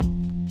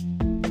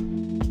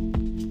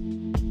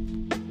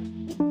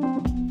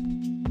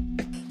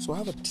So I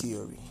have a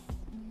theory.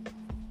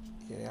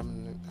 Yeah,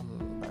 I'm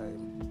by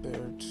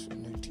birth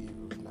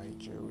native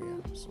Nigeria,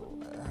 so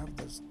I have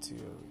this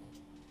theory.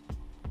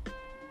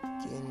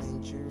 Okay, in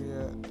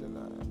Nigeria, there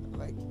are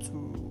like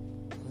two,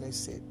 let's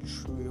say,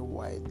 three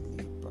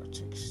widely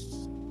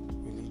practiced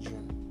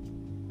religion,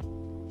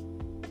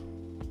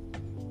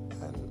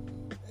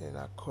 and in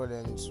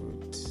accordance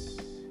with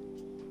the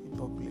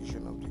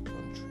population of the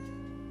country.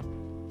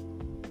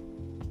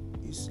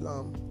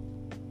 Islam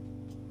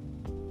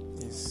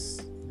is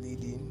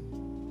leading,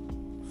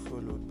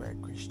 followed by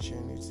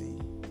Christianity,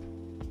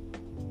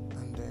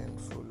 and then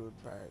followed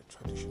by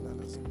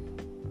traditionalism.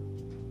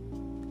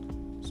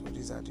 So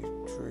these are the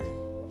three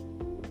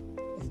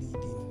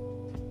leading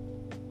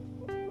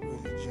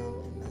religion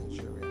in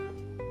Nigeria.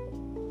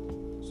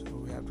 So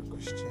we have the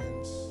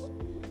Christians,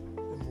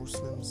 the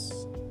Muslims,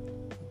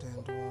 then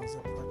the ones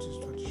that practice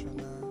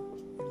traditional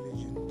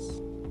religions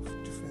of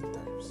different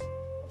types.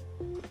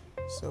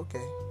 So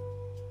okay,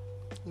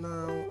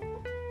 now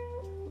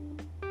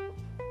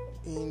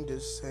in the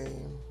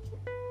same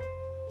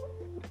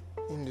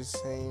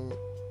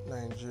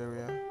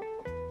Nigeria,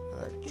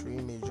 like three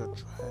major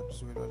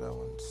tribes with other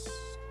ones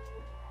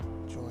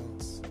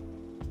joint.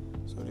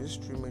 So these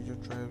three major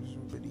tribes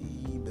will be the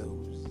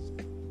Igbos.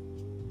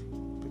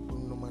 People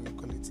normally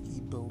call it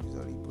Igbos,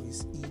 or Igbo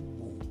is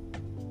Igbo.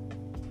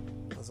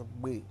 There's a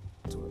way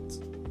to it,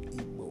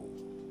 Igbo.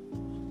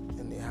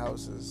 And the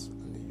Hausas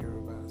and the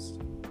Yorubas.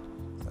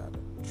 So are the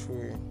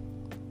three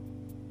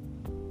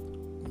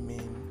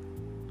main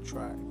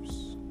tribes.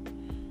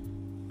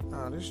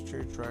 Now these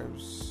three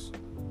tribes,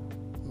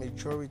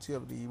 majority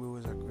of the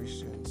Igbos are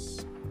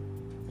Christians,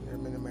 and the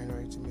remaining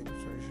minority may be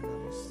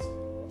traditionalists.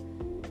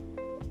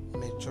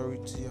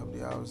 Majority of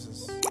the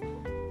houses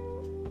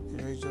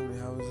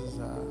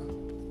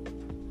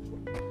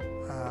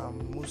are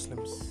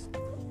Muslims.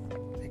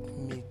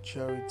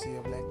 Majority,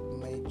 like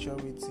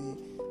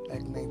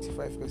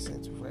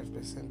 95% to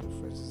 5%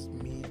 difference is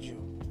major.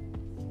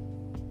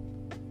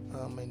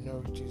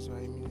 Minorities,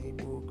 right? I mean,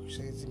 Igbo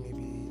Christianity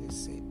maybe, let's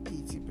say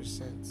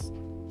 80%,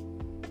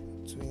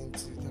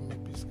 20 that may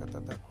be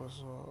scattered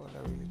across all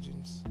other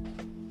religions.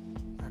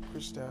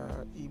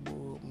 Christian,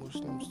 Igbo,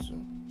 Muslims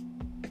too.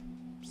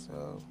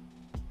 So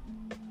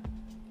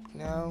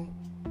now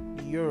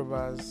the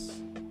Yorubas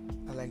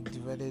are like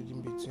divided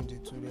in between the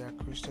two. They are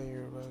Christian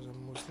Yorubas and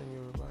Muslim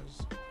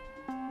Yorubas.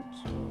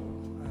 So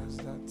as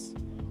that,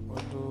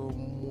 although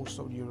most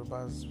of the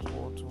Yorubas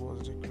fall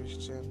towards the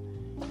Christian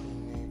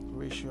in a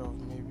ratio of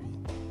maybe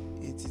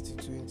 80 to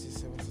 20,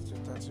 70 to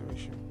 30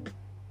 ratio.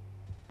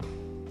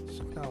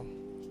 So now,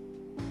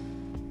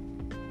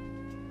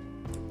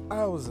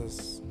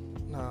 houses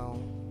now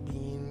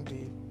being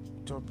the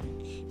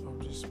topic of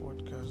this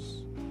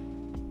podcast,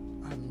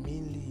 I'm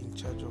mainly in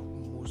charge of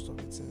most of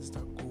the things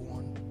that go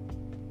on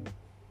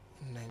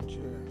in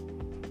Nigeria.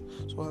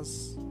 So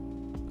as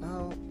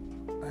now,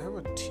 I have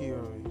a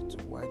theory to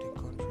why the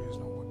country is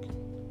not working,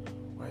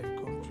 why the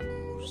country,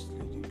 mostly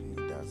the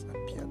leaders,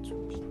 appear to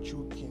be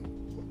joking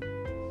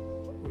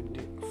with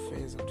the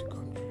affairs of the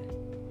country.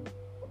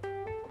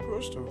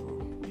 First of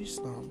all,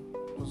 Islam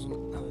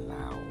doesn't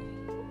allow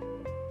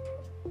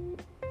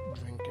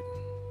drinking.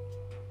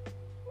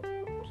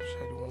 Which I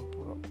don't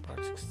want to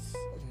practice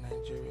in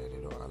Nigeria.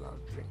 They don't allow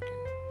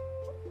drinking.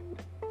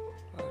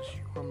 As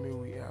human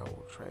beings we are,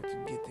 will try to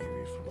get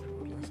away from the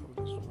rulers of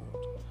this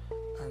world.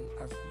 And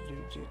as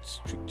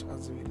strict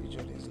as the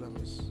religion Islam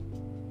is,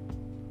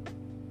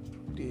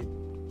 they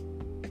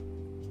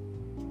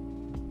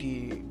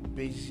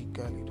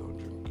basically don't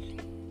drink.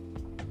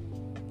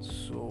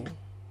 So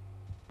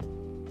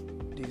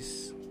this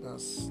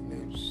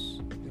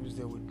leaves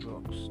them with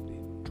drugs. They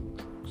do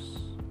drugs,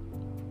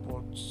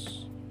 but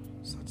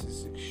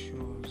statistics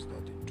shows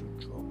that they do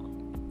drug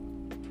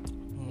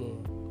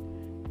more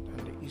than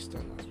the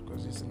Easterners,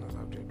 because Easterners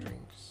have their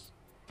drinks,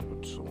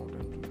 but some of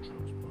them do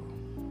drugs.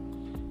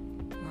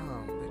 But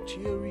now the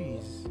theory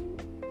is,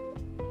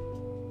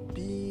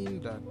 being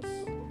that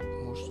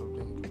most of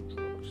them do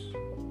drugs,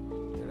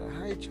 there are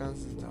high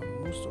chances that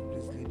most of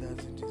these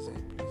leaders in these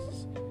high places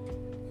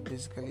are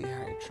basically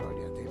high throughout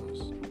their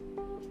tenures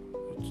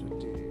due to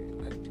the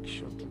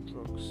addiction to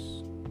drugs.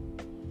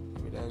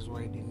 Maybe that's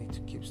why they need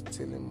to keep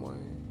stealing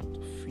money to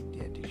feed the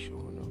addiction.